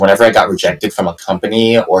whenever I got rejected from a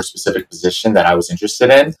company or a specific position that I was interested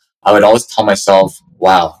in, I would always tell myself,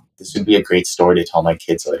 wow, this would be a great story to tell my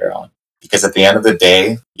kids later on. Because at the end of the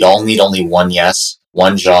day, y'all need only one yes,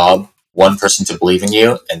 one job, one person to believe in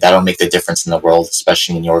you, and that'll make the difference in the world,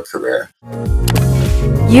 especially in your career.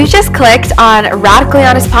 You just clicked on Radically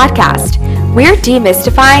Honest Podcast. We're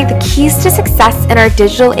demystifying the keys to success in our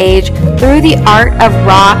digital age through the art of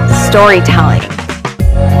raw storytelling.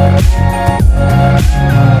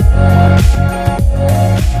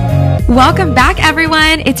 Welcome back,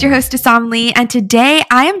 everyone. It's your host, Assam Lee, and today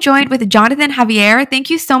I am joined with Jonathan Javier. Thank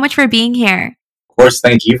you so much for being here. Of course,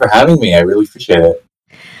 thank you for having me. I really appreciate it.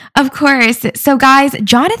 Of course. So, guys,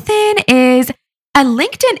 Jonathan is a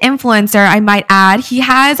LinkedIn influencer, I might add. He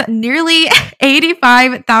has nearly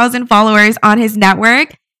 85,000 followers on his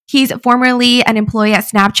network. He's formerly an employee at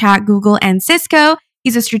Snapchat, Google, and Cisco.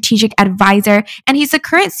 He's a strategic advisor, and he's the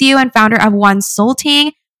current CEO and founder of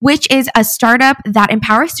Wonsulting, which is a startup that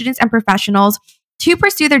empowers students and professionals to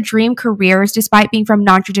pursue their dream careers despite being from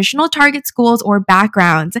non-traditional target schools or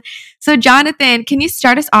backgrounds. So, Jonathan, can you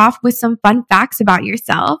start us off with some fun facts about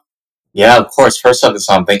yourself? Yeah, of course. First off,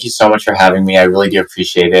 Assam, thank you so much for having me. I really do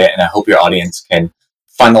appreciate it, and I hope your audience can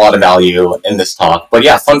find a lot of value in this talk. But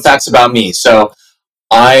yeah, fun facts about me. So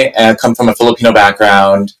I come from a Filipino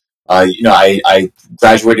background. I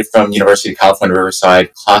graduated from University of California,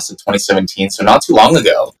 Riverside, class of 2017. So not too long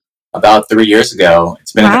ago, about 3 years ago.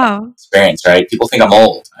 It's been an experience, right? People think I'm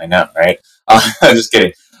old. I know, right? I'm just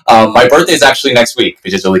kidding. My birthday is actually next week,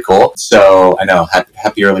 which is really cool. So I know,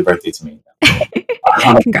 happy early birthday to me.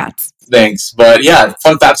 Congrats. Thanks. But yeah,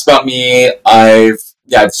 fun facts about me. I've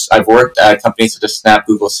worked at companies such as Snap,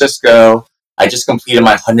 Google, Cisco. I just completed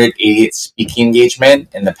my 180th speaking engagement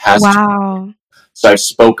in the past. Wow. So I've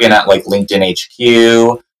spoken at like LinkedIn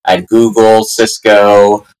HQ, at Google,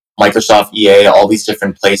 Cisco, Microsoft EA, all these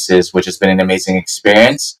different places, which has been an amazing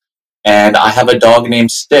experience. And I have a dog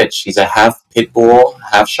named Stitch. He's a half pit bull,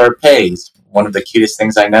 half Shar Pei. He's one of the cutest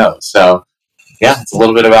things I know. So yeah, it's a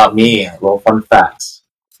little bit about me, a little fun facts.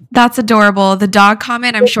 That's adorable. The dog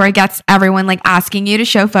comment, I'm sure it gets everyone like asking you to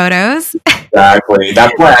show photos. Exactly.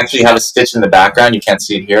 That's why I actually have a Stitch in the background. You can't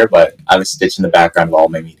see it here, but I have a Stitch in the background of all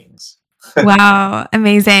my meetings. Wow.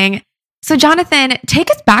 Amazing. So, Jonathan, take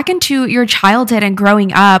us back into your childhood and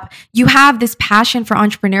growing up. You have this passion for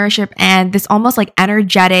entrepreneurship and this almost like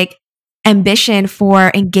energetic ambition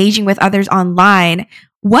for engaging with others online.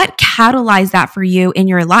 What catalyzed that for you in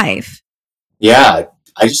your life? Yeah,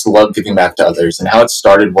 I just love giving back to others. And how it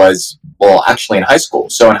started was, well, actually in high school.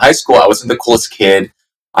 So in high school, I wasn't the coolest kid.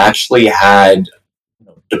 I actually had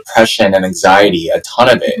depression and anxiety, a ton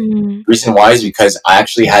of it. The reason why is because I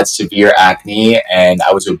actually had severe acne and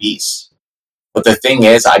I was obese. But the thing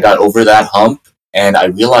is, I got over that hump and I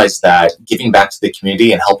realized that giving back to the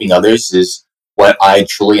community and helping others is what I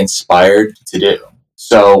truly inspired to do.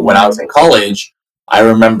 So when I was in college, I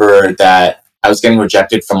remember that I was getting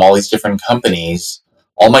rejected from all these different companies,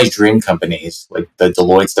 all my dream companies, like the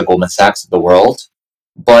Deloittes, the Goldman Sachs of the world.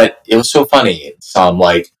 But it was so funny.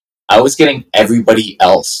 I was getting everybody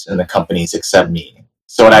else in the companies except me.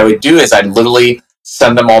 So what I would do is I'd literally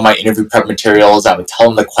send them all my interview prep materials. I would tell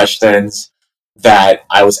them the questions that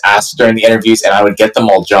I was asked during the interviews, and I would get them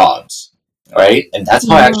all jobs, right? And that's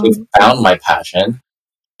how I actually found my passion.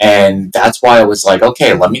 And that's why I was like,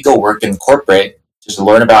 okay, let me go work in corporate, just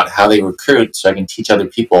learn about how they recruit so I can teach other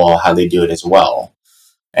people how they do it as well.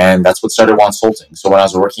 And that's what started Wonsulting. So when I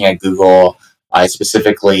was working at Google, I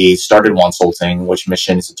specifically started Wonsulting, which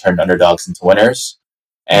mission is to turn underdogs into winners.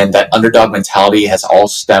 And that underdog mentality has all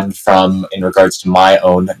stemmed from, in regards to my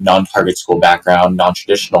own non-target school background,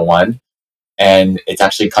 non-traditional one. And it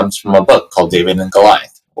actually comes from a book called David and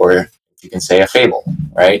Goliath, or if you can say a fable,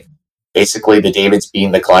 right? Basically, the Davids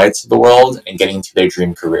being the Goliaths of the world and getting to their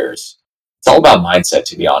dream careers. It's all about mindset,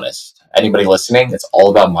 to be honest. Anybody listening, it's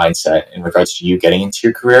all about mindset in regards to you getting into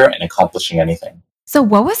your career and accomplishing anything. So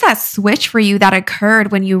what was that switch for you that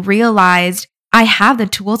occurred when you realized I have the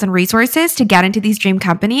tools and resources to get into these dream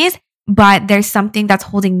companies, but there's something that's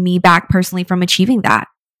holding me back personally from achieving that?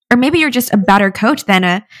 Or maybe you're just a better coach than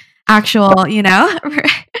a actual,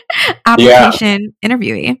 application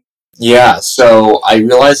interviewee. Yeah. So I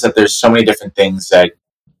realized that there's so many different things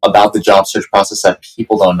about the job search process that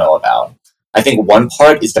people don't know about. I think one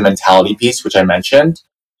part is the mentality piece, which I mentioned.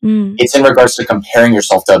 It's in regards to comparing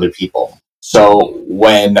yourself to other people. So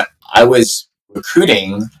when I was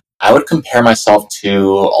recruiting, I would compare myself to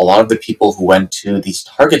a lot of the people who went to these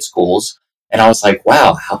target schools. And I was like,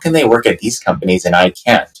 wow, how can they work at these companies and I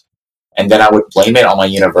can't? And then I would blame it on my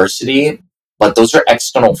university. But those are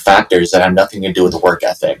external factors that have nothing to do with the work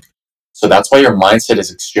ethic. So that's why your mindset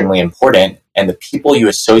is extremely important, and the people you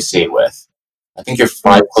associate with. I think your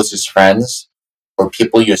five closest friends or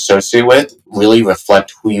people you associate with really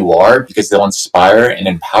reflect who you are because they'll inspire and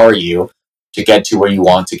empower you to get to where you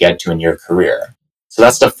want to get to in your career. So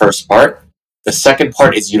that's the first part. The second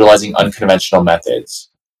part is utilizing unconventional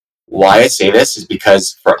methods. Why I say this is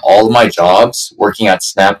because for all of my jobs, working at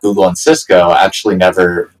Snap, Google, and Cisco, I actually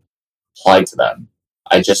never applied to them.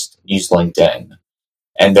 I just used LinkedIn.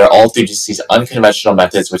 And they're all through just these unconventional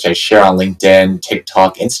methods, which I share on LinkedIn,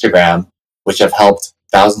 TikTok, Instagram, which have helped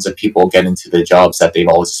thousands of people get into the jobs that they've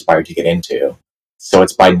always aspired to get into. So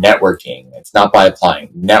it's by networking. It's not by applying.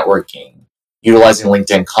 Networking, utilizing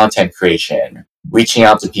LinkedIn content creation, reaching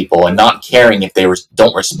out to people and not caring if they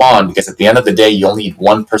don't respond, because at the end of the day, you only need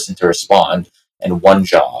one person to respond and one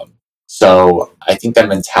job. So I think that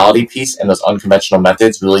mentality piece and those unconventional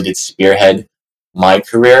methods really did spearhead my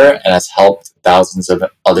career and has helped thousands of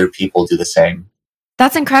other people do the same.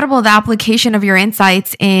 That's incredible. The application of your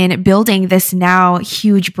insights in building this now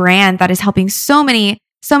huge brand that is helping so many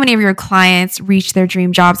of your clients reach their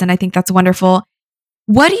dream jobs. And I think that's wonderful.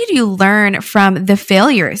 What did you learn from the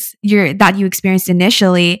failures that you experienced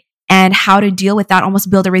initially and how to deal with that, almost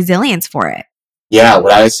build a resilience for it? Yeah,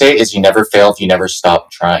 what I would say is you never fail if you never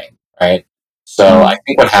stop trying, right? So I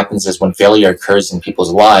think what happens is when failure occurs in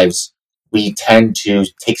people's lives, we tend to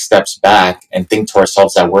take steps back and think to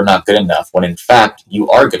ourselves that we're not good enough, when in fact, you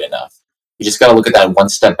are good enough. You just got to look at that one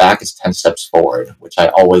step back as 10 steps forward, which I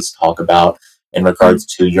always talk about in regards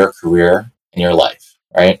to your career and your life,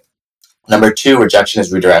 right? Number two, rejection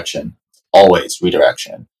is redirection. Always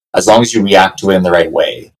redirection. As long as you react to it in the right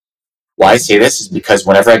way. Why I say this is because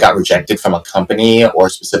whenever I got rejected from a company or a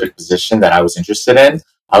specific position that I was interested in,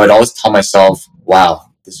 I would always tell myself,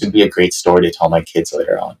 wow, this would be a great story to tell my kids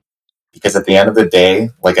later on. Because at the end of the day,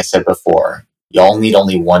 like I said before, y'all need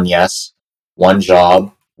only one yes, one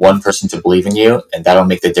job, one person to believe in you, and that'll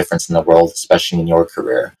make the difference in the world, especially in your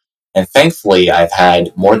career. And thankfully, I've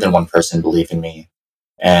had more than one person believe in me.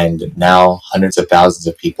 And now hundreds of thousands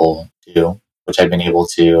of people do, which I've been able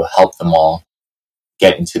to help them all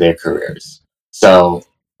get into their careers. So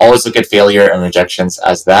always look at failure and rejections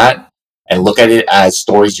as that, and look at it as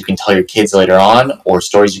stories you can tell your kids later on or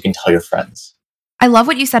stories you can tell your friends. I love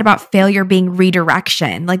what you said about failure being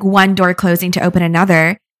redirection, like one door closing to open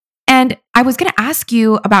another. And I was going to ask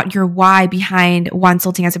you about your why behind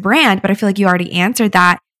Wansulting as a brand, but I feel like you already answered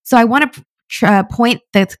that. So I want to point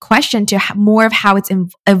the question to more of how it's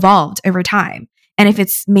evolved over time and if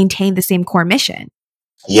it's maintained the same core mission.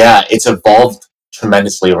 Yeah, it's evolved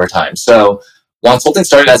tremendously over time. So Wansulting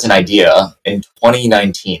started as an idea in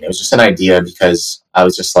 2019. It was just an idea because I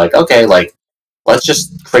was just like, okay, like, let's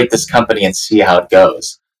just create this company and see how it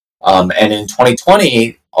goes. And in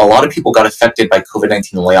 2020, a lot of people got affected by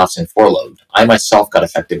COVID-19 layoffs and furloughed. I myself got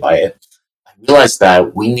affected by it. I realized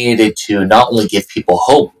that we needed to not only give people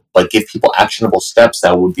hope, but give people actionable steps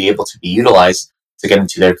that would be able to be utilized to get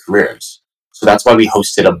into their careers. So that's why we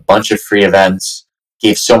hosted a bunch of free events,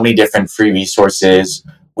 gave so many different free resources.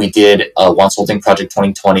 We did a Wansulting Project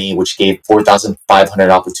 2020, which gave 4,500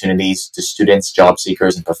 opportunities to students, job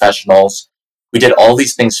seekers, and professionals. We did all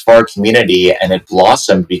these things for our community, and it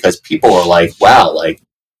blossomed because people were like, wow, like,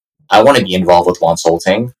 I want to be involved with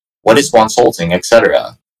Wansulting. What is Wansulting,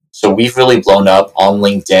 etc. So we've really blown up on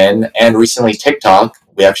LinkedIn and recently TikTok.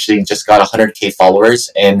 We actually just got 100K followers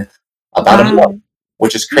in about a month,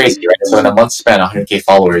 which is crazy, right? So in a month span, 100K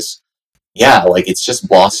followers. Yeah, like it's just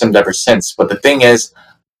blossomed ever since. But the thing is,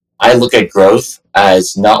 I look at growth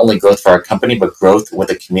as not only growth for our company, but growth with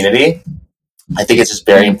the community. I think it's just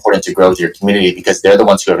very important to grow with your community because they're the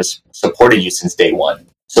ones who have supported you since day one.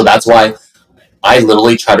 So that's why I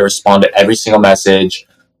literally try to respond to every single message.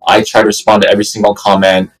 I try to respond to every single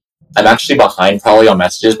comment. I'm actually behind probably on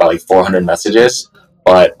messages by like 400 messages,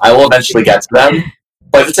 but I will eventually get to them.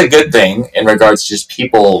 But it's a good thing in regards to just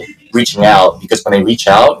people reaching out, because when they reach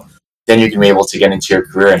out, then you can be able to get into your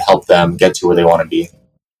career and help them get to where they want to be.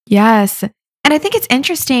 Yes. And I think it's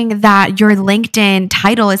interesting that your LinkedIn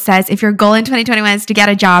title, it says, if your goal in 2021 is to get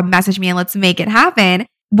a job, message me and let's make it happen.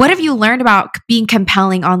 What have you learned about being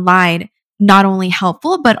compelling online? Not only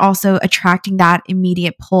helpful, but also attracting that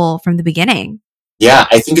immediate pull from the beginning. Yeah,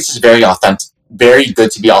 I think it's just very authentic, very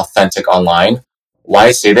good to be authentic online. Why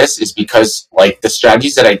I say this is because like the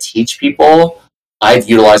strategies that I teach people, I've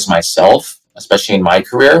utilized myself, especially in my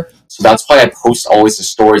career. So that's why I post always the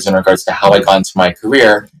stories in regards to how I got into my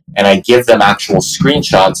career, and I give them actual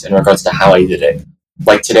screenshots in regards to how I did it.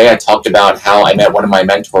 Like today, I talked about how I met one of my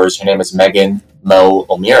mentors. Her name is Megan Mo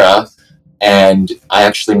O'Meara, and I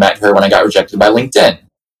actually met her when I got rejected by LinkedIn.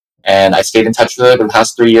 And I stayed in touch with her the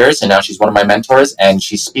past 3 years, and now she's one of my mentors, and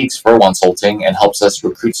she speaks for Onsulting and helps us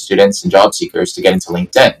recruit students and job seekers to get into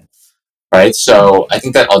LinkedIn, right? So I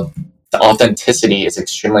think that the authenticity is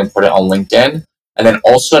extremely important on LinkedIn, and then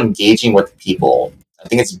also engaging with people. I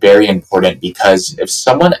think it's very important because if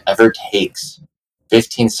someone ever takes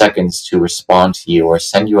 15 seconds to respond to you or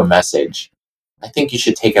send you a message, I think you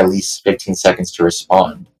should take at least 15 seconds to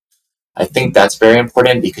respond. I think that's very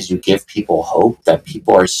important because you give people hope that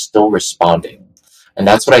people are still responding. And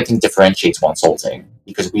that's what I think differentiates Onsulting,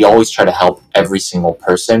 because we always try to help every single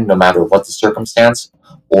person, no matter what the circumstance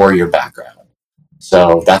or your background.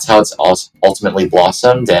 So that's how it's ultimately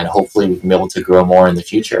blossomed, and hopefully we can be able to grow more in the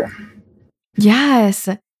future. Yes.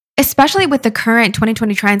 Especially with the current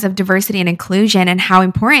 2020 trends of diversity and inclusion and how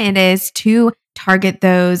important it is to target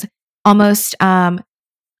those almost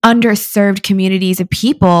underserved communities of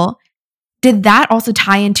people. Did that also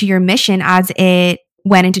tie into your mission as it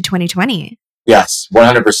went into 2020? Yes,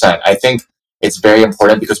 100%. I think it's very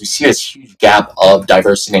important because we see this huge gap of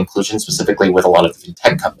diversity and inclusion, specifically with a lot of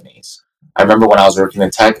tech companies. I remember when I was working in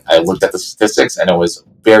tech, I looked at the statistics and it was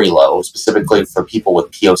very low, specifically for people with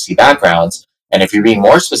POC backgrounds. And if you're being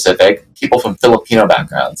more specific, people from Filipino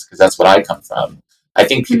backgrounds, because that's what I come from. I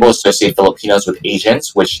think people associate Filipinos with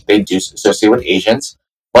Asians, which they do associate with Asians,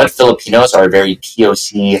 but Filipinos are very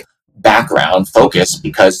POC background focused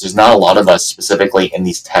because there's not a lot of us specifically in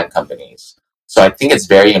these tech companies. So I think it's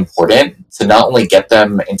very important to not only get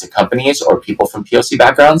them into companies or people from POC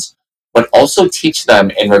backgrounds, but also teach them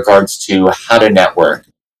in regards to how to network,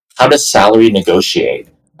 how to salary negotiate.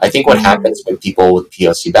 I think what happens with people with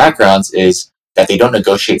POC backgrounds is that they don't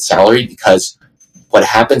negotiate salary because what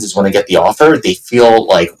happens is when they get the offer, they feel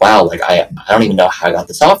like, wow, like I don't even know how I got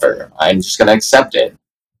this offer. I'm just going to accept it.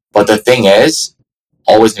 But the thing is,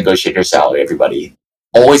 always negotiate your salary, everybody.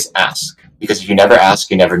 Always ask. Because if you never ask,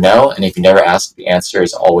 you never know. And if you never ask, the answer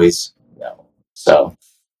is always no. So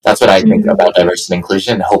that's what I think about diversity and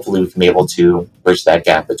inclusion. Hopefully we can be able to bridge that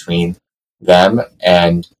gap between them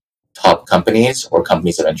and top companies or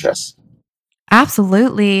companies of interest.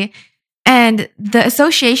 Absolutely. And the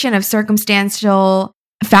association of circumstantial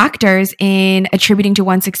factors in attributing to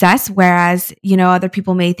one's success, whereas, other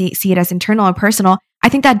people may see it as internal and personal. I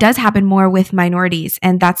think that does happen more with minorities.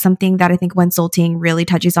 And that's something that I think Onsulting really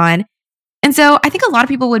touches on. And so I think a lot of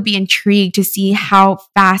people would be intrigued to see how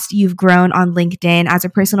fast you've grown on LinkedIn as a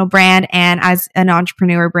personal brand and as an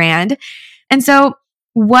entrepreneur brand. And so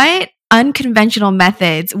what unconventional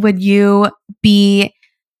methods would you be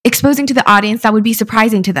exposing to the audience that would be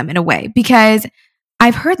surprising to them in a way? Because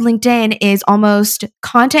I've heard LinkedIn is almost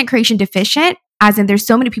content creation deficient, as in there's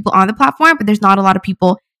so many people on the platform, but there's not a lot of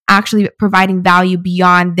people actually providing value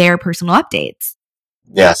beyond their personal updates.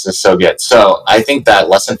 Yes, it's so good. So I think that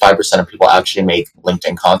less than 5% of people actually make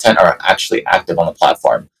LinkedIn content are actually active on the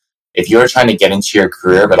platform. If you're trying to get into your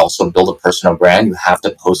career, but also build a personal brand, you have to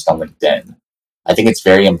post on LinkedIn. I think it's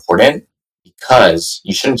very important because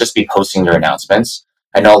you shouldn't just be posting your announcements.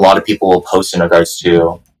 I know a lot of people will post in regards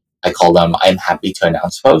to, I call them, I'm happy to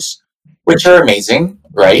announce posts, which are amazing,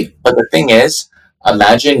 right? But the thing is,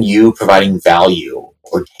 imagine you providing value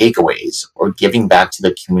or takeaways or giving back to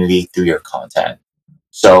the community through your content.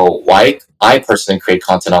 So why I personally create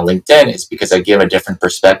content on LinkedIn is because I give a different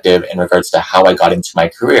perspective in regards to how I got into my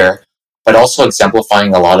career, but also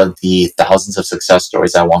exemplifying a lot of the thousands of success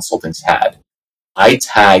stories that Onsulting's had. I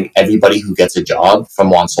tag everybody who gets a job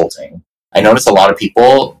from Onsulting. I notice a lot of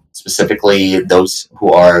people, specifically those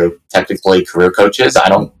who are technically career coaches. I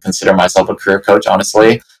don't consider myself a career coach,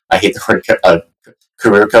 honestly. I hate the word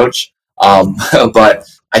career coach. But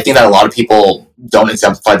I think that a lot of people don't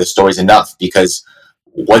exemplify the stories enough, because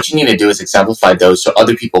what you need to do is exemplify those so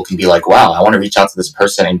other people can be like, wow, I want to reach out to this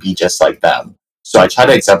person and be just like them. So I try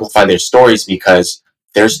to exemplify their stories because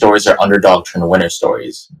their stories are underdog turn winner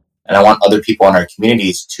stories. And I want other people in our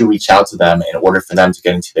communities to reach out to them in order for them to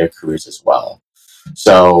get into their careers as well.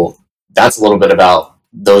 So that's a little bit about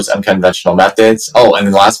those unconventional methods. Oh, and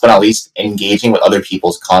then last but not least, engaging with other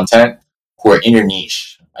people's content who are in your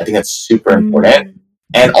niche. I think that's super important.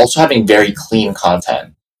 And also having very clean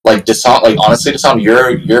content. Like Dasam, honestly, Dasam,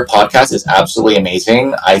 your podcast is absolutely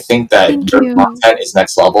amazing. I think that your content is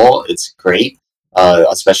next level. It's great,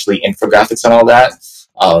 especially infographics and all that.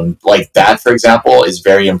 Like that, for example, is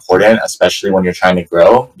very important, especially when you're trying to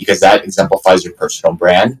grow, because that exemplifies your personal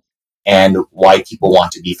brand and why people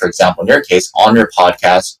want to be, for example, in your case, on your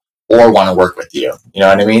podcast or want to work with you. You know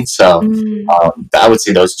what I mean? So I would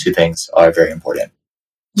say those two things are very important.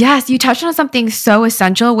 Yes, you touched on something so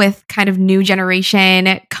essential with kind of new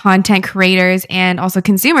generation content creators and also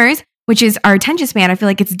consumers, which is our attention span. I feel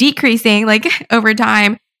like it's decreasing over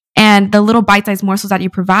time. And the little bite-sized morsels that you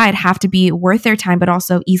provide have to be worth their time, but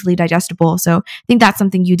also easily digestible. So I think that's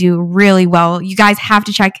something you do really well. You guys have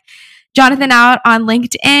to check Jonathan out on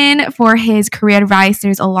LinkedIn for his career advice.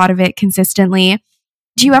 There's a lot of it consistently.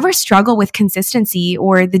 Do you ever struggle with consistency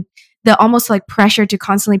or the almost like pressure to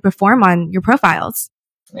constantly perform on your profiles?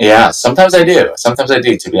 Yeah, sometimes I do. Sometimes I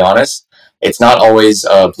do, to be honest. It's not always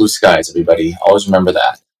blue skies, everybody. Always remember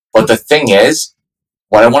that. But the thing is,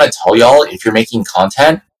 what I want to tell y'all, if you're making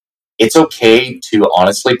content, it's okay to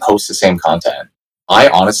honestly post the same content.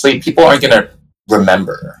 People aren't going to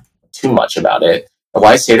remember too much about it. And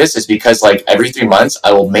why I say this is because like every 3 months,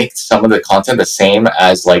 I will make some of the content the same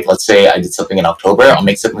as like, let's say I did something in October, I'll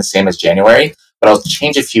make something the same as January, but I'll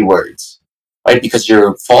change a few words, right? Because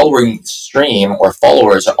your following stream or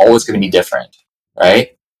followers are always going to be different,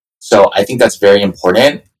 right? So I think that's very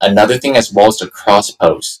important. Another thing as well is to cross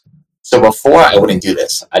post. So before I wouldn't do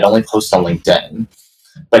this. I'd only post on LinkedIn.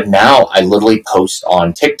 But now I literally post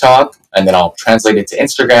on TikTok and then I'll translate it to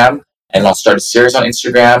Instagram and I'll start a series on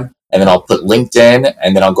Instagram and then I'll put LinkedIn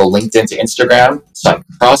and then I'll go LinkedIn to Instagram. So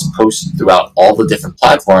I cross post throughout all the different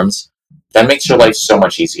platforms. That makes your life so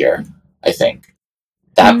much easier, I think.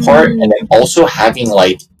 That part, and then also having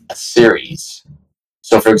like a series.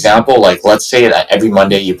 So for example, like let's say that every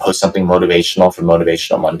Monday you post something motivational for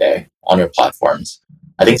Motivational Monday on your platforms.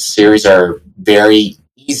 I think series are very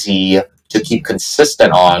easy to keep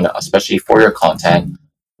consistent on, especially for your content,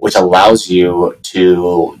 which allows you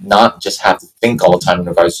to not just have to think all the time in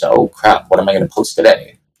regards to, oh crap, what am I going to post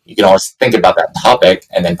today? You can always think about that topic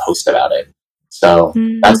and then post about it. So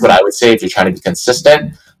that's what I would say if you're trying to be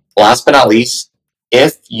consistent. Last but not least,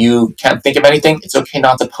 if you can't think of anything, it's okay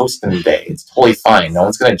not to post in the day. It's totally fine. No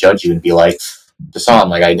one's going to judge you and be like, Dashaun,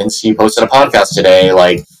 like, I didn't see you posted a podcast today.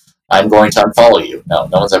 Like, I'm going to unfollow you. No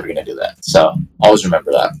one's ever going to do that. So always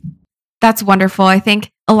remember that. That's wonderful. I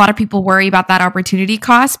think a lot of people worry about that opportunity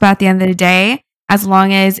cost, but at the end of the day, as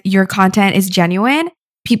long as your content is genuine,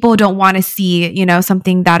 people don't want to see,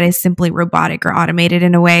 something that is simply robotic or automated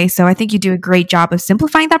in a way. So I think you do a great job of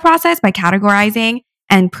simplifying that process by categorizing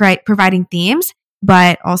and providing themes,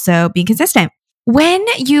 but also being consistent. When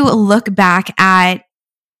you look back at,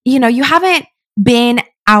 you haven't been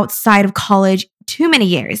outside of college too many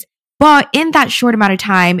years, but in that short amount of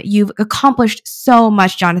time, you've accomplished so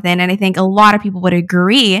much, Jonathan. And I think a lot of people would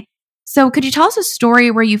agree. So could you tell us a story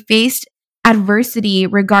where you faced adversity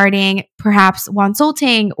regarding perhaps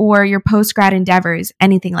consulting or your post-grad endeavors,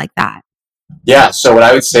 anything like that? Yeah. So what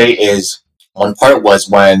I would say is one part was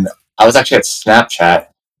when I was actually at Snapchat,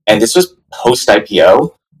 and this was post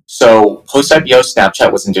IPO. So post IPO,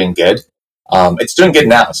 Snapchat wasn't doing good. It's doing good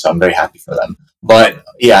now, so I'm very happy for them. But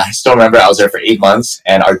yeah, I still remember I was there for 8 months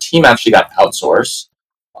and our team actually got outsourced,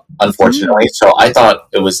 unfortunately. So I thought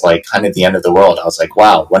it was like kind of the end of the world. I was like,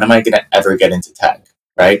 wow, when am I going to ever get into tech?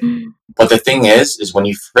 Right. But the thing is when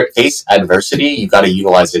you face adversity, you got to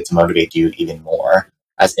utilize it to motivate you even more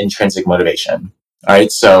as intrinsic motivation. All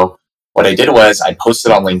right. So what I did was I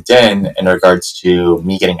posted on LinkedIn in regards to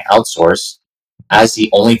me getting outsourced as the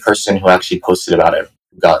only person who actually posted about it,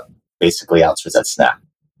 who got basically outsourced at Snap.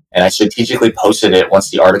 And I strategically posted it once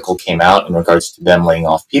the article came out in regards to them laying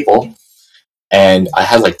off people. And I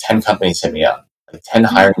had like 10 companies hit me up, like 10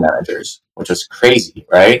 hiring managers, which was crazy,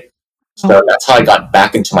 right? So that's how I got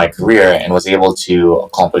back into my career and was able to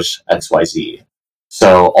accomplish XYZ.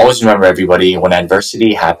 So always remember, everybody, when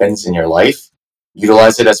adversity happens in your life,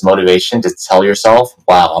 utilize it as motivation to tell yourself,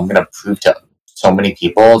 wow, I'm going to prove to so many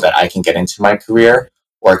people that I can get into my career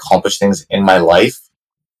or accomplish things in my life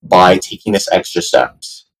by taking this extra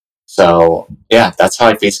steps. So yeah, that's how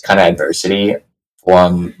I faced kind of adversity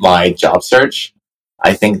from my job search.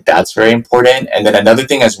 I think that's very important. And then another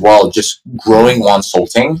thing as well, just growing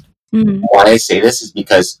consulting. Why I say this is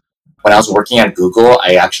because when I was working at Google,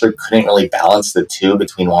 I actually couldn't really balance the two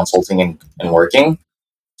between consulting and working.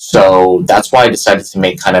 So that's why I decided to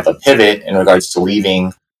make kind of a pivot in regards to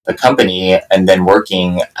leaving the company and then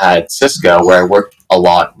working at Cisco, where I worked a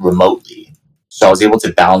lot remotely. So I was able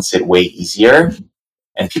to balance it way easier.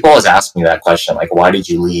 And people always ask me that question, like, why did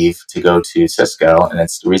you leave to go to Cisco? And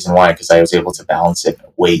it's the reason why, because I was able to balance it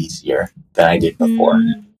way easier than I did before.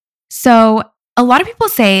 So a lot of people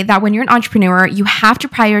say that when you're an entrepreneur, you have to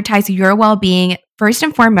prioritize your well-being first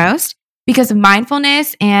and foremost because of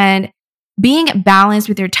mindfulness, and being balanced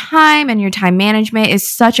with your time and your time management is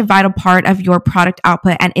such a vital part of your product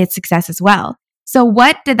output and its success as well. So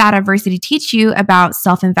what did that adversity teach you about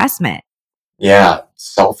self-investment? Yeah,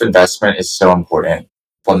 self-investment is so important,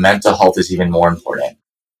 but mental health is even more important.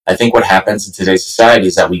 I think what happens in today's society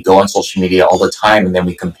is that we go on social media all the time and then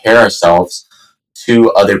we compare ourselves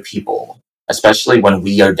to other people. especially when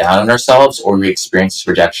we are down on ourselves or we experience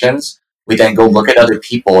rejections. We then go look at other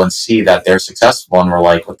people and see that they're successful, and we're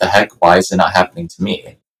like, what the heck? Why is it not happening to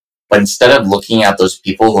me? But instead of looking at those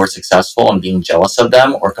people who are successful and being jealous of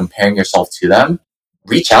them or comparing yourself to them,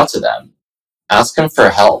 reach out to them, ask them for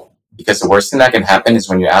help. Because the worst thing that can happen is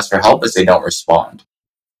when you ask for help is they don't respond.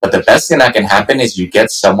 But the best thing that can happen is you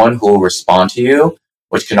get someone who will respond to you,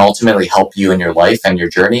 which can ultimately help you in your life and your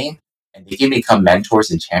journey, and they can become mentors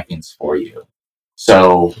and champions for you.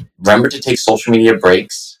 So remember to take social media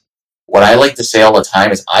breaks. What I like to say all the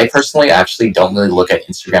time is I personally actually don't really look at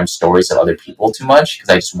Instagram stories of other people too much because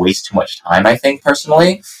I just waste too much time, I think,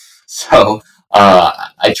 personally. So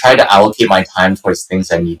I try to allocate my time towards things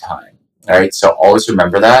that need time. All right. So always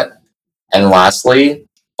remember that. And lastly,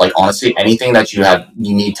 like honestly, anything that you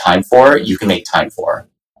need time for, you can make time for.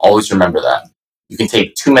 Always remember that. You can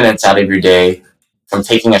take 2 minutes out of your day from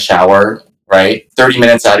taking a shower, right? 30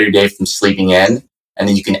 minutes out of your day from sleeping in, and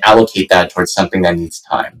then you can allocate that towards something that needs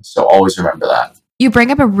time. So always remember that. You bring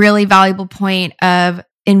up a really valuable point of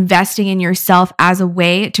investing in yourself as a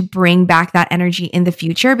way to bring back that energy in the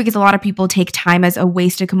future, because a lot of people take time as a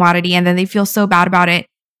wasted commodity and then they feel so bad about it.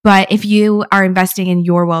 But if you are investing in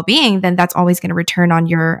your well being, then that's always going to return on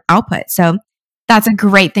your output. So that's a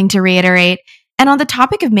great thing to reiterate. And on the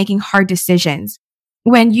topic of making hard decisions,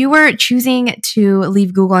 when you were choosing to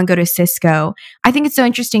leave Google and go to Cisco, I think it's so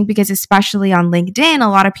interesting because, especially on LinkedIn, a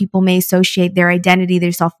lot of people may associate their identity,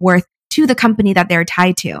 their self worth to the company that they're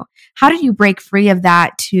tied to. How did you break free of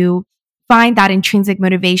that to find that intrinsic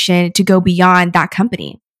motivation to go beyond that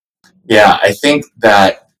company? Yeah, I think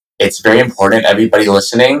that it's very important, everybody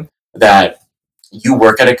listening, that you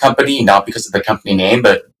work at a company not because of the company name,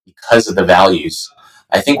 but because of the values.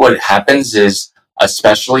 I think what happens is,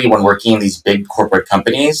 especially when working in these big corporate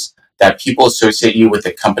companies, that people associate you with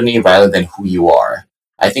the company rather than who you are.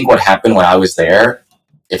 I think what happened when I was there,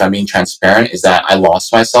 if I'm being transparent, is that I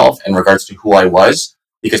lost myself in regards to who I was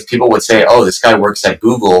because people would say, oh, this guy works at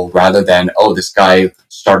Google rather than, oh, this guy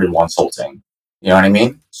started Consulting. You know what I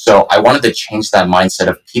mean? So I wanted to change that mindset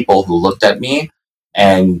of people who looked at me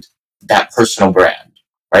and that personal brand,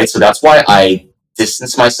 right? So that's why I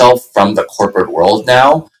distance myself from the corporate world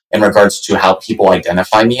now in regards to how people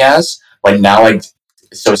identify me as. But now I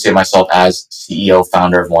associate myself as CEO,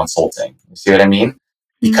 founder of Consulting. You see what I mean?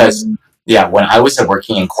 Because yeah, when I was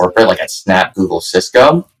working in corporate, like at Snap, Google,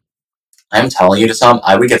 Cisco, I'm telling you, to some,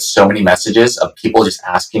 I would get so many messages of people just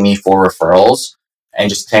asking me for referrals and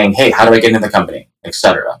just saying, "Hey, how do I get into the company?"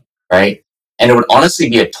 etc. Right? And it would honestly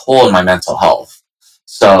be a toll on my mental health.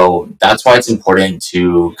 So that's why it's important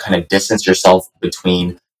to kind of distance yourself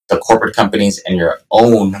between the corporate companies and your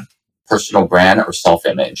own personal brand or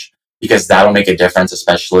self-image, because that'll make a difference,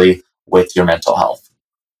 especially with your mental health.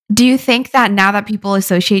 Do you think that now that people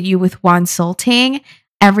associate you with Consulting,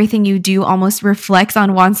 everything you do almost reflects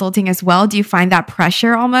on Consulting as well? Do you find that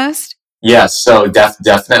pressure almost? Yes, so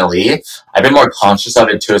definitely. I've been more conscious of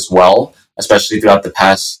it too as well, especially throughout the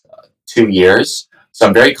past 2 years. So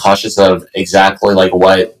I'm very cautious of exactly like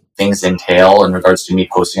what things entail in regards to me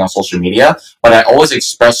posting on social media, but I always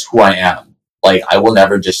express who I am. Like I will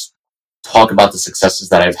never just talk about the successes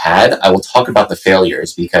that I've had. I will talk about the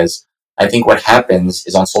failures because I think what happens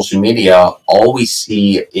is on social media, all we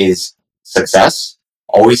see is success.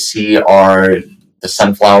 All we see are the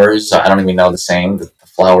sunflowers. I don't even know the saying, the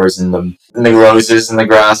flowers and the roses in the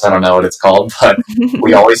grass. I don't know what it's called, but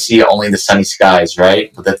we always see only the sunny skies,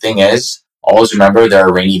 right? But the thing is, always remember there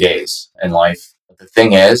are rainy days in life. But the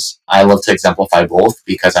thing is, I love to exemplify both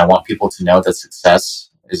because I want people to know that success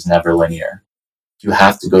is never linear. You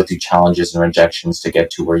have to go through challenges and rejections to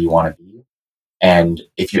get to where you want to be. And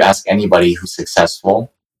if you ask anybody who's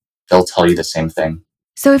successful, they'll tell you the same thing.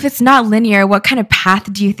 So if it's not linear, what kind of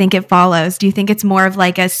path do you think it follows? Do you think it's more of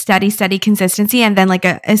like a steady consistency and then like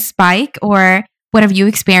a spike, or what have you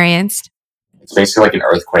experienced? It's basically like an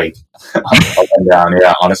earthquake up and down.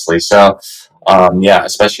 Yeah, honestly. So, yeah,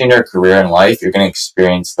 especially in your career and life, you're going to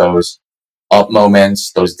experience those up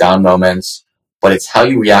moments, those down moments, but it's how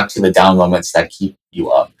you react to the down moments that keep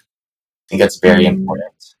you up. I think that's very Mm.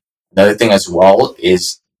 important. Another thing as well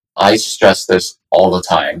is I stress this all the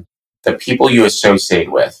time. The people you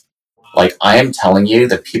associate with, like I am telling you,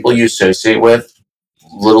 the people you associate with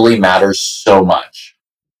literally matters so much.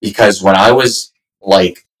 Because when I was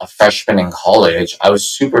like a freshman in college, I was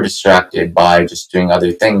super distracted by just doing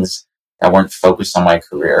other things that weren't focused on my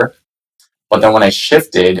career. But then when I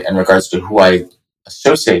shifted in regards to who I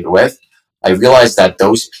associated with, I realized that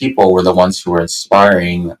those people were the ones who were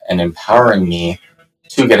inspiring and empowering me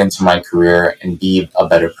to get into my career and be a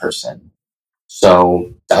better person.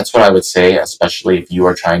 So that's what I would say, especially if you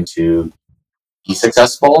are trying to be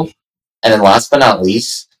successful. And then last but not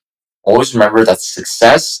least, always remember that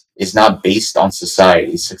success is not based on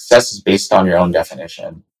society. Success is based on your own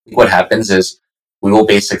definition. What happens is we will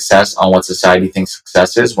base success on what society thinks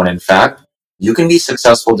success is, when in fact, you can be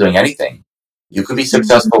successful doing anything. You could be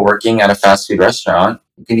successful working at a fast food restaurant.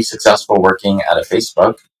 You can be successful working at a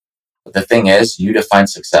Facebook. But the thing is, you define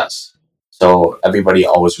success. So everybody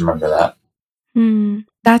always remember that.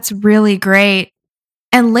 That's really great.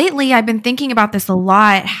 And lately, I've been thinking about this a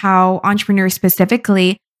lot, how entrepreneurs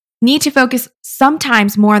specifically need to focus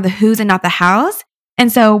sometimes more on the who's and not the hows.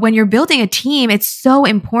 And so when you're building a team, it's so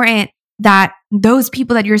important that those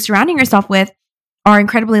people that you're surrounding yourself with are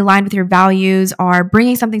incredibly aligned with your values, are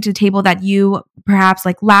bringing something to the table that you perhaps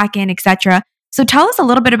like lack in, etc. So tell us a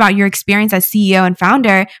little bit about your experience as CEO and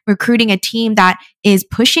founder, recruiting a team that is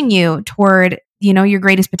pushing you toward, your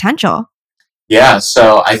greatest potential. Yeah,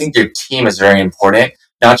 so I think your team is very important,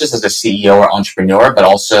 not just as a CEO or entrepreneur, but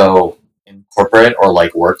also in corporate or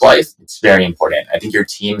like work life. It's very important. I think your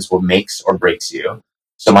team is what makes or breaks you.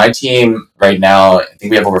 So my team right now, I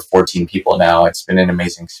think we have over 14 people now. It's been an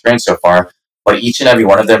amazing experience so far, but each and every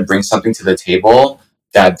one of them brings something to the table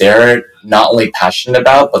that they're not only passionate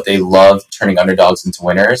about, but they love turning underdogs into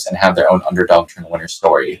winners and have their own underdog turn winner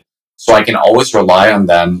story. So I can always rely on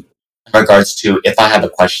them in regards to if I have a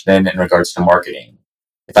question in regards to marketing,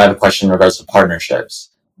 if I have a question in regards to partnerships,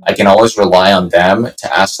 I can always rely on them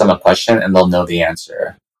to ask them a question and they'll know the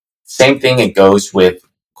answer. Same thing, it goes with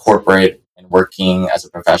corporate and working as a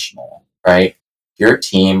professional, right? Your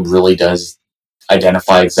team really does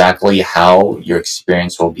identify exactly how your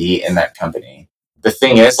experience will be in that company. The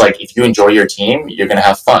thing is, like, if you enjoy your team, you're going to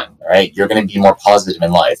have fun, right? You're going to be more positive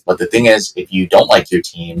in life. But the thing is, if you don't like your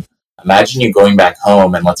team, imagine you going back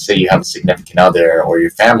home and let's say you have a significant other or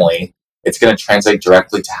your family, it's going to translate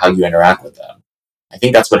directly to how you interact with them. I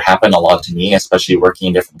think that's what happened a lot to me, especially working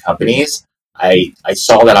in different companies. I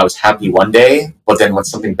saw that I was happy one day, but then when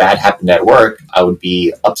something bad happened at work, I would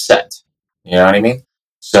be upset. You know what I mean?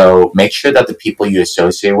 So make sure that the people you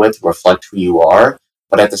associate with reflect who you are,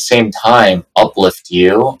 but at the same time, uplift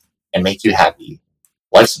you and make you happy.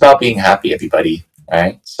 Life's about being happy, everybody,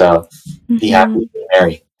 right? So be happy, be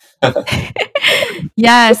merry.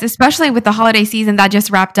 Yes, especially with the holiday season that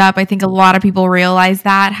just wrapped up. I think a lot of people realize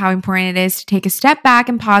that how important it is to take a step back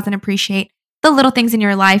and pause and appreciate the little things in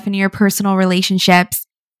your life and your personal relationships.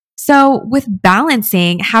 So, with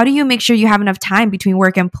balancing, how do you make sure you have enough time between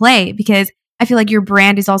work and play? Because I feel like your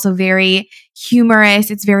brand is also very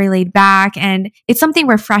humorous, it's very laid back, and it's something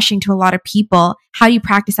refreshing to a lot of people. How do you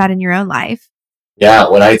practice that in your own life? Yeah,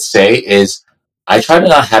 what I'd say is I try to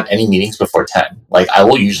not have any meetings before 10. Like, I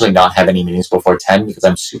will usually not have any meetings before 10 because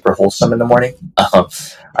I'm super wholesome in the morning.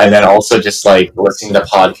 And then also just like listening to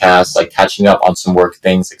podcasts, like catching up on some work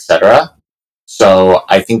things, etc. So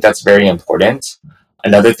I think that's very important.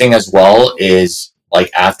 Another thing as well is like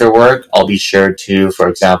after work, I'll be sure to, for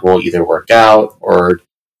example, either work out or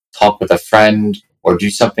talk with a friend or do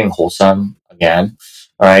something wholesome again.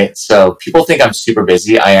 All right. So people think I'm super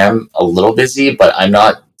busy. I am a little busy, but I'm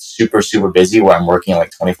not super, super busy where I'm working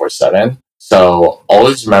like 24/7. So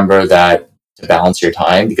always remember that to balance your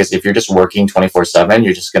time, because if you're just working 24/7,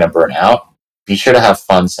 you're just going to burn out. Be sure to have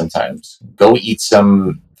fun sometimes. Go eat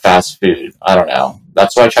some fast food. I don't know.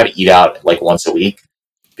 That's why I try to eat out like once a week,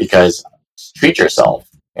 because treat yourself,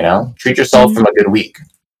 treat yourself from Mhm. a good week.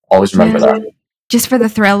 Always remember Yeah. that. Just for the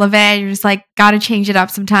thrill of it, you're just like, gotta change it up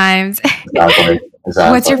sometimes. Exactly. What's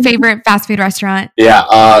Exactly. your favorite fast food restaurant? Yeah,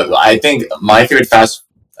 I think my favorite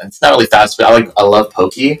it's not really fast food. I love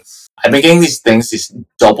Poke. I've been getting these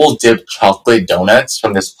double dip chocolate donuts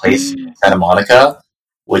from this place in Mm. Santa Monica,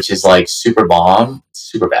 which is like super bomb,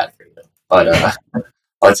 super bad for you. But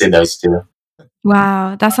I'd say those two.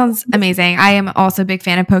 Wow, that sounds amazing. I am also a big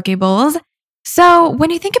fan of poke bowls. So,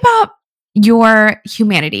 when you think about your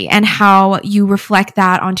humanity and how you reflect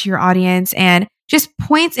that onto your audience and just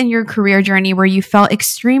points in your career journey where you felt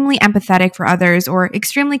extremely empathetic for others or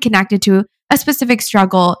extremely connected to a specific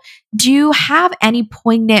struggle, do you have any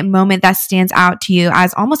poignant moment that stands out to you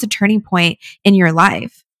as almost a turning point in your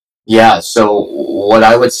life? Yeah, so what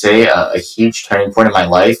I would say a huge turning point in my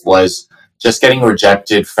life was just getting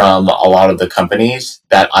rejected from a lot of the companies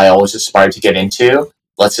that I always aspired to get into.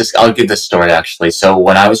 I'll give this story actually. So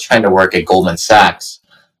when I was trying to work at Goldman Sachs,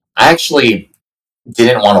 I actually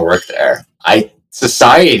didn't want to work there.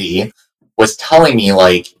 Society was telling me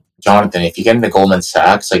like, Jonathan, if you get into Goldman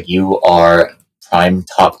Sachs, like you are prime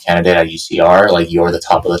top candidate at UCR, like you're the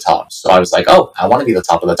top of the top. So I was like, oh, I want to be the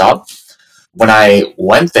top of the top. When I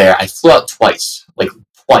went there, I flew out twice, like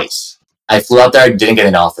twice. I flew out there, I didn't get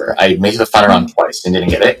an offer. I made the final round twice and didn't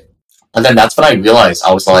get it. And then that's when I realized,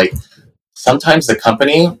 I was like, sometimes the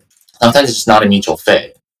company, sometimes it's just not a mutual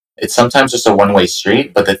fit. It's sometimes just a one-way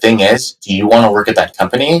street. But the thing is, do you want to work at that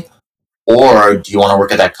company, or do you want to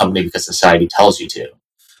work at that company because society tells you to?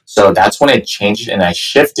 So that's when it changed and I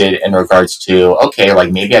shifted in regards to, okay,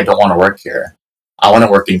 like maybe I don't want to work here. I want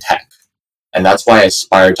to work in tech. And that's why I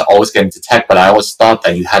aspired to always get into tech. But I always thought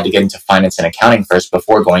that you had to get into finance and accounting first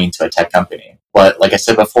before going into a tech company. But like I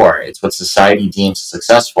said before, it's what society deems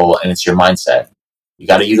successful, and it's your mindset. You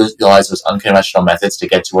got to utilize those unconventional methods to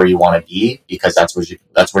get to where you want to be, because that's where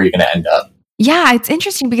you're going to end up. Yeah, it's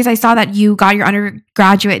interesting because I saw that you got your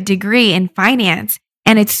undergraduate degree in finance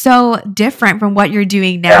and it's so different from what you're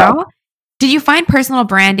doing Yeah. now. Did you find personal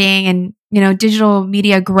branding and, digital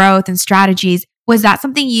media growth and strategies, was that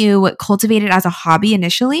something you cultivated as a hobby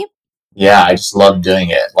initially? Yeah, I just love doing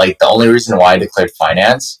it. Like the only reason why I declared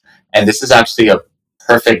finance, and this is actually a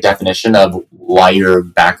perfect definition of why your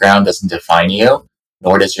background doesn't define you,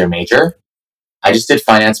 nor does your major. I just did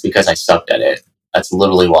finance because I sucked at it. That's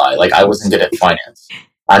literally why. Like I wasn't good at finance.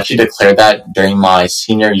 I actually declared that during my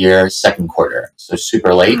senior year, second quarter, so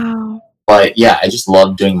super late. Wow. But yeah, I just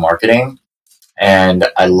loved doing marketing, and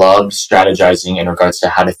I loved strategizing in regards to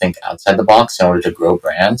how to think outside the box in order to grow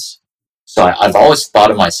brands. So I've always thought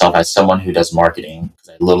of myself as someone who does marketing, because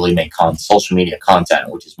I literally make social media content,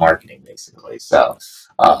 which is marketing basically. So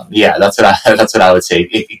yeah, that's what I that's what I would say.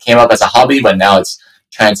 It came up as a hobby, but now it's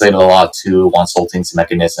translated a lot to Consulting's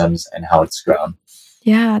mechanisms and how it's grown.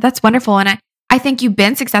 Yeah, that's wonderful. And I think you've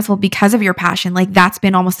been successful because of your passion. Like that's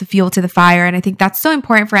been almost the fuel to the fire. And I think that's so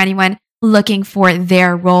important for anyone looking for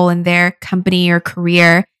their role in their company or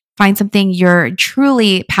career. Find something you're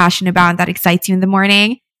truly passionate about and that excites you in the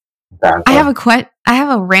morning. Exactly. I have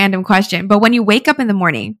a random question, but when you wake up in the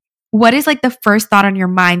morning, what is like the first thought on your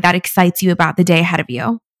mind that excites you about the day ahead of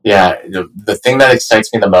you? Yeah, the thing that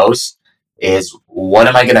excites me the most is, what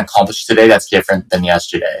am I going to accomplish today that's different than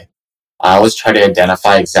yesterday? I always try to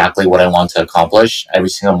identify exactly what I want to accomplish every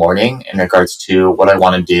single morning in regards to what I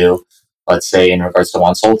want to do, let's say in regards to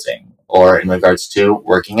consulting, or in regards to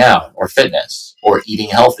working out or fitness or eating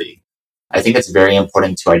healthy. I think it's very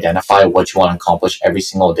important to identify what you want to accomplish every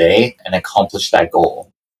single day and accomplish that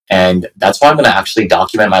goal. And that's why I'm going to actually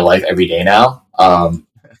document my life every day now.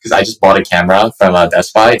 Because I just bought a camera from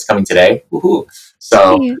Best Buy. It's coming today. Woohoo.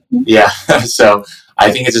 So, Hey. yeah. So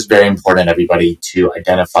I think it's just very important, everybody, to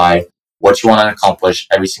identify what you want to accomplish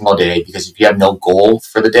every single day. Because if you have no goal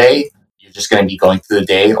for the day, you're just going to be going through the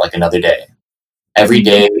day like another day. Every Mhm.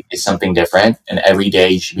 day is something different, and every day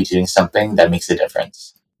you should be doing something that makes a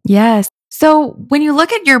difference. Yes. So, when you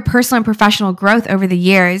look at your personal and professional growth over the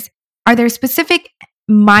years, are there specific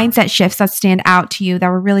mindset shifts that stand out to you that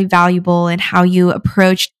were really valuable in how you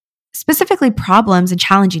approached specifically problems and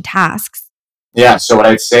challenging tasks? Yeah. So what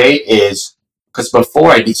I'd say is, because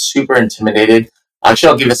before I'd be super intimidated. Actually,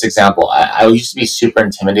 I'll give this example. I used to be super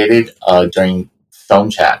intimidated during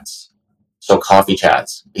phone chats, so coffee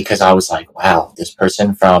chats, because I was like, wow, this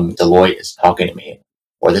person from Deloitte is talking to me,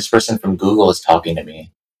 or this person from Google is talking to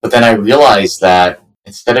me. But then I realized that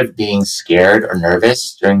instead of being scared or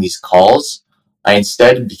nervous during these calls, I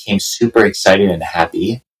instead became super excited and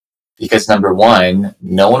happy, because number one,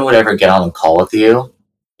 no one would ever get on a call with you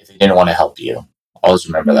if they didn't want to help you. Always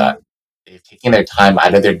remember Mm. that. They're taking their time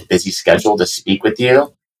out of their busy schedule to speak with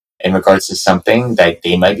you in regards to something that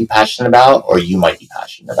they might be passionate about or you might be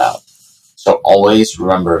passionate about. So always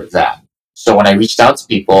remember that. So when I reached out to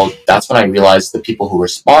people, that's when I realized the people who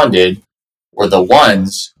responded were the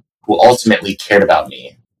ones who ultimately cared about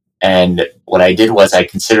me. And what I did was I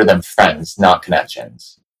considered them friends, not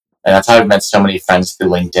connections. And that's how I've met so many friends through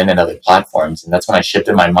LinkedIn and other platforms. And that's when I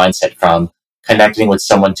shifted my mindset from connecting with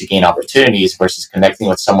someone to gain opportunities versus connecting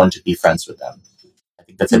with someone to be friends with them. I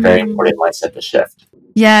think that's a very Mm. important mindset to shift.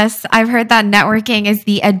 Yes, I've heard that networking is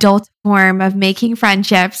the adult form of making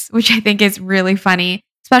friendships, which I think is really funny,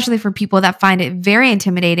 especially for people that find it very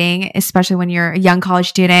intimidating, especially when you're a young college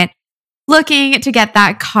student looking to get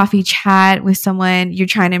that coffee chat with someone you're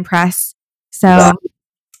trying to impress. So Exactly.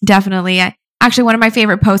 definitely. Actually, one of my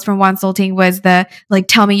favorite posts from Consulting was the like,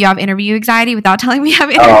 tell me you have interview anxiety without telling me you have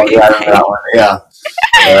Oh, interview yeah, I remember that anxiety. one. Yeah,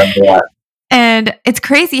 I remember that. And it's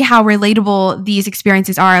crazy how relatable these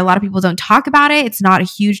experiences are. A lot of people don't talk about it. It's not a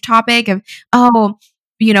huge topic of, oh,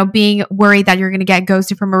 being worried that you're going to get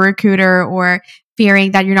ghosted from a recruiter or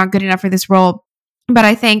fearing that you're not good enough for this role. But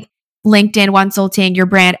I think LinkedIn, Consulting, your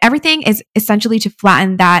brand, everything is essentially to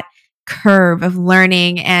flatten that curve of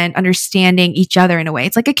learning and understanding each other in a way.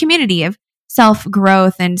 It's like a community of self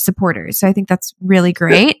growth and supporters. So I think that's really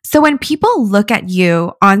great. So when people look at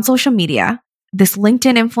you on social media, this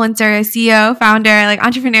LinkedIn influencer, CEO, founder, like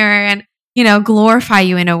entrepreneur, and, glorify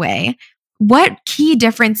you in a way. What key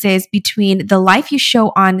differences between the life you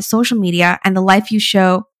show on social media and the life you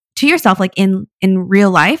show to yourself, like in real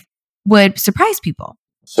life, would surprise people?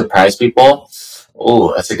 Surprise people?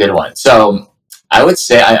 Oh, that's a good one. So I would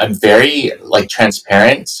say I'm very like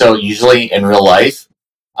transparent. So usually in real life,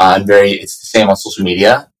 it's the same on social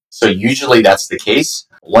media. So usually that's the case.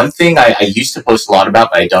 One thing I used to post a lot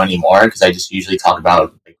about, but I don't anymore because I just usually talk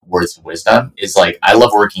about like words of wisdom is like, I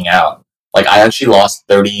love working out. Like I actually lost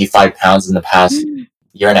 35 pounds in the past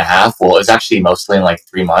year and a half. Well, it was actually mostly in like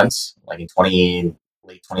 3 months, like in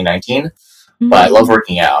late 2019. But I love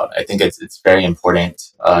working out. I think it's very important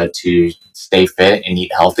to stay fit and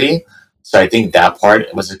eat healthy. So I think that part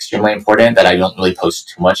was extremely important that I don't really post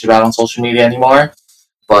too much about on social media anymore.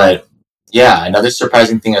 But yeah, another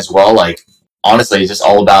surprising thing as well, like honestly, it's just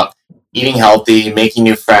all about eating healthy, making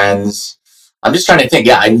new friends. I'm just trying to think.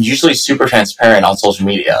 Yeah, I'm usually super transparent on social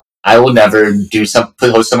media. I will never post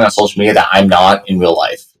something on social media that I'm not in real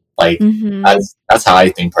life. Like Mm-hmm. that's how I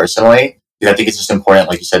think personally. Because I think it's just important,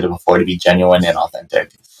 like you said before, to be genuine and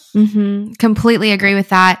authentic. Mm-hmm. Completely agree with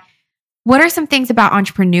that. What are some things about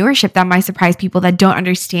entrepreneurship that might surprise people that don't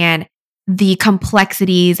understand the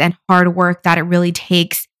complexities and hard work that it really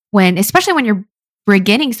takes especially when you're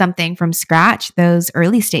beginning something from scratch, those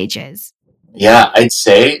early stages? Yeah, I'd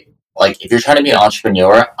say like if you're trying to be an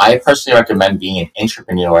entrepreneur, I personally recommend being an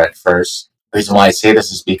entrepreneur at first. The reason why I say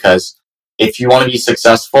this is because if you want to be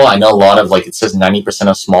successful, I know a lot of like it says 90%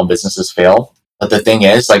 of small businesses fail. But the thing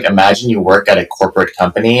is, like imagine you work at a corporate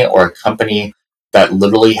company or a company that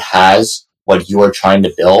literally has what you are trying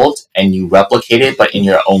to build and you replicate it but in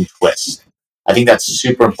your own twist. I think that's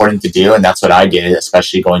super important to do and that's what I did,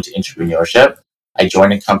 especially going to entrepreneurship. I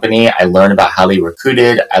joined a company, I learned about how they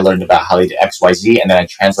recruited, I learned about how they did XYZ, and then I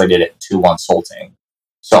translated it to consulting.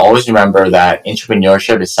 So always remember that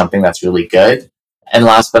entrepreneurship is something that's really good. And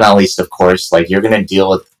last but not least, of course, like you're going to deal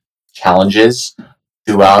with challenges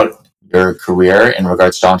throughout your career in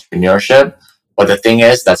regards to entrepreneurship. But the thing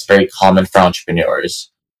is, that's very common for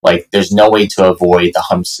entrepreneurs. Like there's no way to avoid the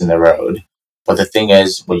humps in the road. But the thing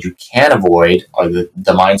is, what you can avoid are the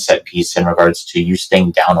mindset piece in regards to you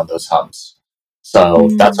staying down on those humps. So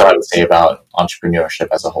that's Mm. what I would say about entrepreneurship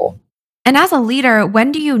as a whole. And as a leader,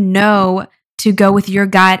 when do you know to go with your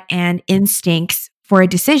gut and instincts for a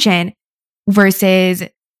decision versus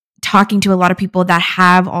talking to a lot of people that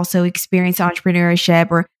have also experienced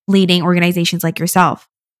entrepreneurship or leading organizations like yourself?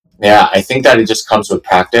 Yeah, I think that it just comes with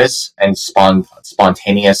practice and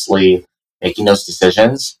spontaneously making those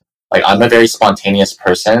decisions. Like I'm a very spontaneous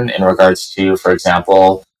person in regards to, for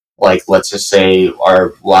example, like let's just say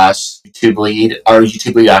our YouTube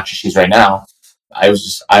lead actually she's right now.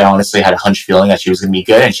 I honestly had a hunch feeling that she was going to be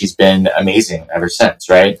good and she's been amazing ever since,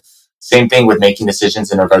 right? Same thing with making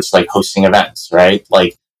decisions in regards to like hosting events, right?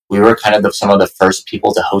 Like we were kind of some of the first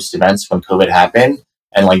people to host events when COVID happened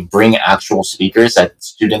and like bring actual speakers that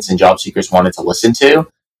students and job seekers wanted to listen to.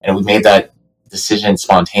 And we made that decision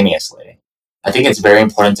spontaneously. I think it's very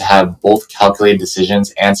important to have both calculated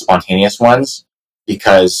decisions and spontaneous ones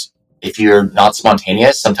because if you're not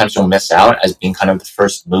spontaneous, sometimes you'll miss out as being kind of the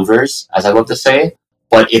first movers, as I love to say.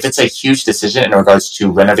 But if it's a huge decision in regards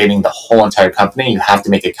to renovating the whole entire company, you have to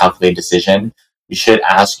make a calculated decision. You should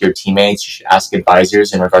ask your teammates, you should ask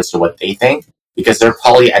advisors in regards to what they think because they're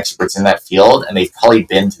probably experts in that field and they've probably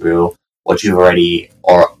been through what you've already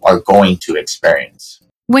or are going to experience.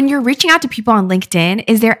 When you're reaching out to people on LinkedIn,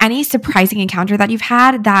 is there any surprising encounter that you've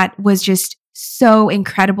had that was just so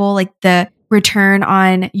incredible? Like the return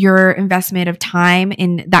on your investment of time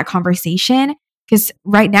in that conversation? Because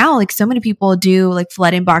right now, like so many people do like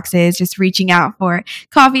flood inboxes, just reaching out for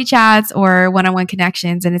coffee chats or one on one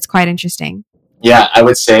connections. And it's quite interesting. Yeah, I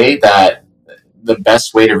would say that the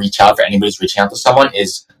best way to reach out for anybody who's reaching out to someone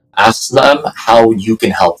is ask them how you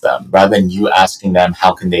can help them rather than you asking them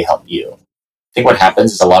how can they help you. I think what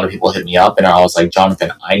happens is a lot of people hit me up and are always like,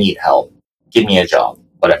 Jonathan, I need help. Give me a job.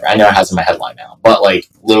 Whatever. I know it has in my headline now, but like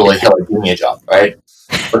literally, hey, like, give me a job, right?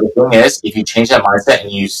 But the thing is, if you change that mindset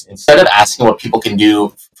and you instead of asking what people can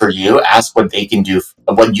do for you, ask what they can do,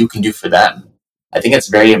 what you can do for them. I think it's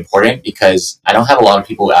very important because I don't have a lot of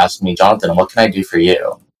people who ask me, Jonathan, what can I do for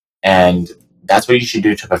you? And that's what you should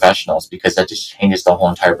do to professionals because that just changes the whole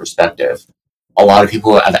entire perspective. A lot of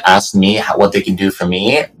people have asked me what they can do for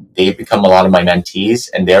me. They've become a lot of my mentees,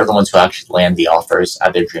 and they're the ones who actually land the offers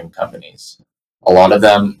at their dream companies. A lot of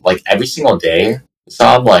them, like every single day,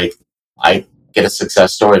 some like I get a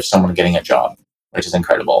success story of someone getting a job, which is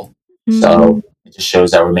incredible. Mm. So it just shows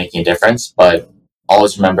that we're making a difference. But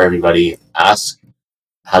always remember, everybody, ask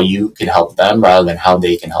how you can help them rather than how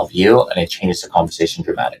they can help you. And it changes the conversation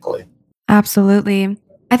dramatically. Absolutely.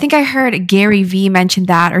 I think I heard Gary Vee mention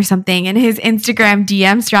that or something in his Instagram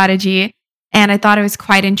DM strategy. And I thought it was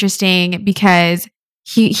quite interesting because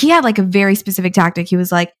he had like a very specific tactic. He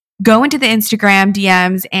was like, go into the Instagram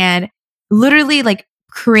DMs and literally like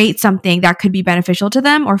create something that could be beneficial to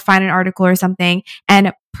them or find an article or something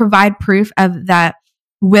and provide proof of that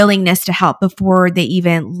willingness to help before they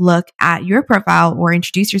even look at your profile or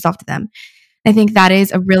introduce yourself to them. I think that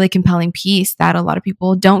is a really compelling piece that a lot of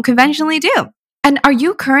people don't conventionally do. And are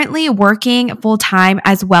you currently working full time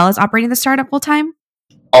as well as operating the startup full time?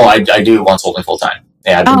 Oh, I do once only full time.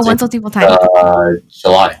 Yeah, I've been Oh, doing once full time.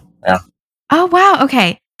 July. Yeah. Oh, wow.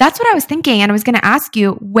 Okay. That's what I was thinking. And I was going to ask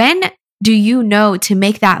you, when do you know to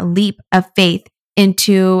make that leap of faith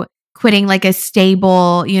into quitting like a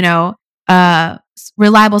stable,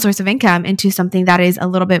 reliable source of income into something that is a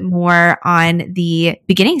little bit more on the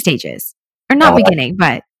beginning stages? Or not beginning,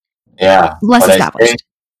 but Yeah. less established.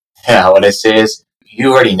 What I say is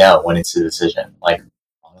you already know when it's a decision. Like,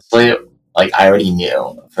 honestly, like I already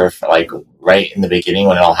knew for like right in the beginning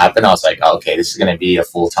when it all happened, I was like, oh, okay, this is going to be this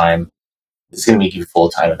is going to make you full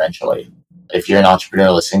time eventually. If you're an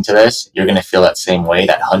entrepreneur listening to this, you're going to feel that same way,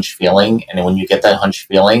 that hunch feeling. And when you get that hunch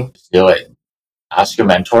feeling, just do it. Ask your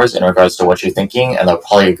mentors in regards to what you're thinking, and they'll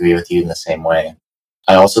probably agree with you in the same way.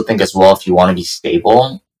 I also think as well, if you want to be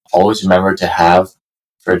stable, always remember to have,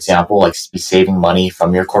 for example, like be saving money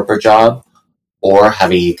from your corporate job or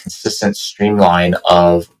have a consistent streamline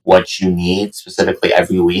of what you need specifically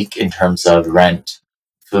every week in terms of rent,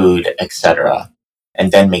 food, etc.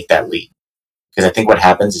 And then make that leap. Because I think what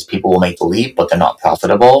happens is people will make the leap, but they're not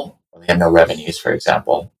profitable or they have no revenues, for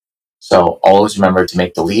example. So always remember to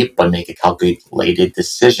make the leap, but make a calculated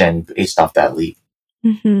decision based off that leap.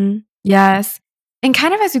 Mm-hmm. Yes. And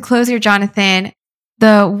kind of as we close here, Jonathan,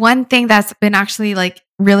 the one thing that's been actually like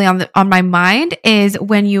really on my mind is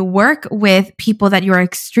when you work with people that you're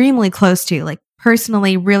extremely close to, like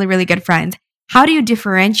personally, really, really good friends. How do you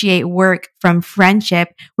differentiate work from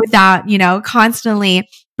friendship without, constantly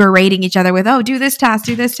berating each other with, oh, do this task,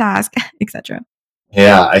 etc.?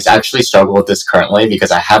 Yeah, I actually struggle with this currently because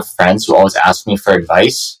I have friends who always ask me for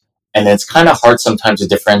advice. And it's kind of hard sometimes to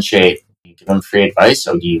differentiate. Do you give them free advice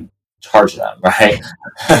or do you charge them, right?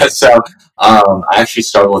 So I actually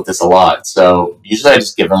struggle with this a lot. So usually I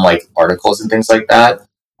just give them like articles and things like that.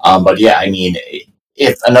 But yeah, I mean,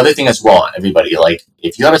 if another thing as well, everybody, like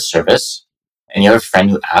if you have a service and you have a friend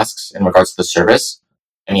who asks in regards to the service,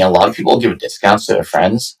 I mean, a lot of people give discounts to their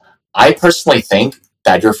friends. I personally think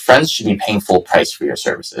that your friends should be paying full price for your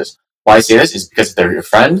services. Why I say this is because if they're your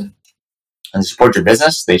friend and support your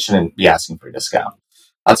business, they shouldn't be asking for a discount.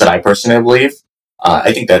 That's what I personally believe.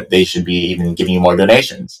 I think that they should be even giving you more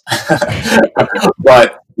donations.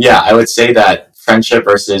 But yeah, I would say that friendship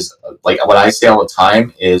versus like what I say all the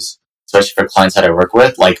time is, especially for clients that I work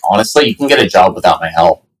with, like honestly, you can get a job without my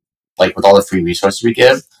help, like with all the free resources we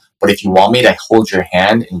give. But if you want me to hold your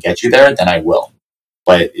hand and get you there, then I will.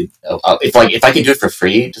 But if I could do it for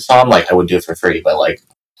free to someone, like I would do it for free. But like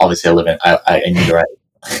obviously, I need to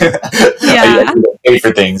I Yeah, need to pay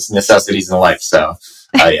for things, necessities in life. So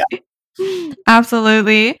yeah.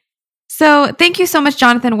 absolutely. So thank you so much,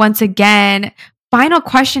 Jonathan, once again. Final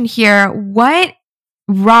question here. What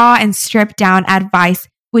raw and stripped down advice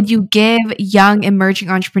would you give young emerging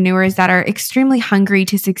entrepreneurs that are extremely hungry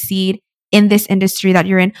to succeed in this industry that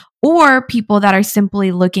you're in, or people that are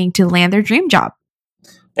simply looking to land their dream job?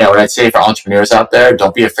 Yeah, what I'd say for entrepreneurs out there,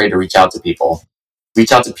 don't be afraid to reach out to people.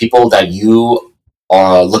 Reach out to people that you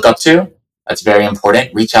look up to. That's very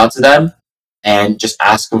important. Reach out to them and just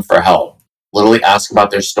ask them for help. Literally ask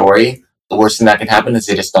about their story. The worst thing that can happen is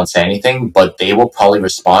they just don't say anything, but they will probably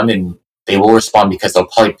respond, and they will respond because they'll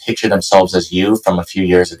probably picture themselves as you from a few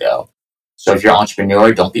years ago. So if you're an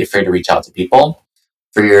entrepreneur, don't be afraid to reach out to people.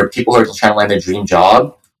 For your people who are trying to land their dream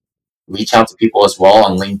job, reach out to people as well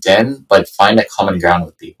on LinkedIn, but find a common ground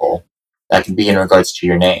with people. That could be in regards to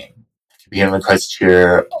your name. It could be in regards to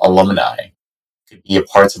your alumni. It could be a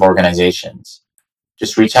parts of organizations.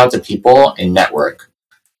 Just reach out to people and network.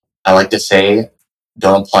 I like to say,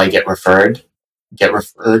 don't apply, get referred. Get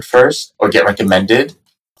referred first or get recommended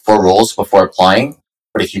for roles before applying.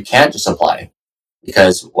 But if you can't, just apply.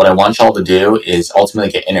 Because what I want y'all to do is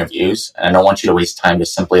ultimately get interviews. And I don't want you to waste time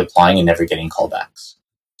just simply applying and never getting callbacks.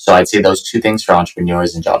 So I'd say those two things for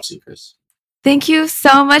entrepreneurs and job seekers. Thank you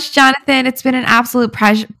so much, Jonathan. It's been an absolute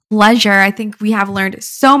pleasure. I think we have learned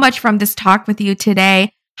so much from this talk with you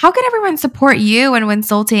today. How can everyone support you and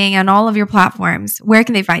Winsulting on all of your platforms? Where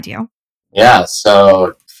can they find you? Yeah,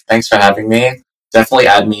 so thanks for having me. definitely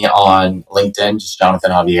add me on LinkedIn, just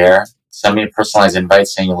Jonathan Javier. Send me a personalized invite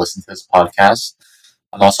saying you listen to this podcast.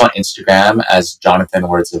 I'm also on Instagram as Jonathan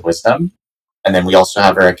Words of Wisdom. And then we also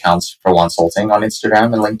have our accounts for Wansulting on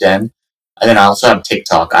Instagram and LinkedIn. And then I also have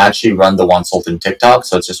TikTok. I actually run the Wansulting TikTok,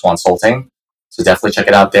 so it's just Wansulting. So definitely check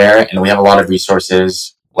it out there. And we have a lot of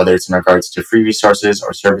resources, whether it's in regards to free resources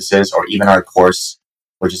or services or even our course,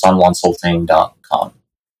 which is on wansulting.com.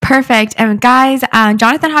 Perfect. And guys,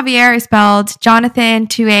 Jonathan Javier is spelled Jonathan,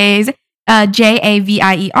 two A's,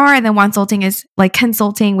 Javier, and then Wansulting is like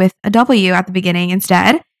consulting with a W at the beginning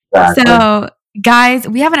instead. Exactly. So guys,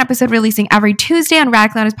 we have an episode releasing every Tuesday on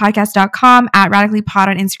radicalhonestpodcast.com, at radicallypod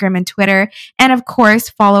on Instagram and Twitter. And of course,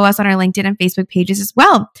 follow us on our LinkedIn and Facebook pages as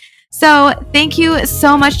well. So thank you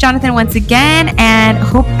so much, Jonathan, once again, and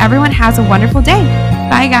hope everyone has a wonderful day.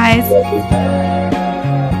 Bye, guys.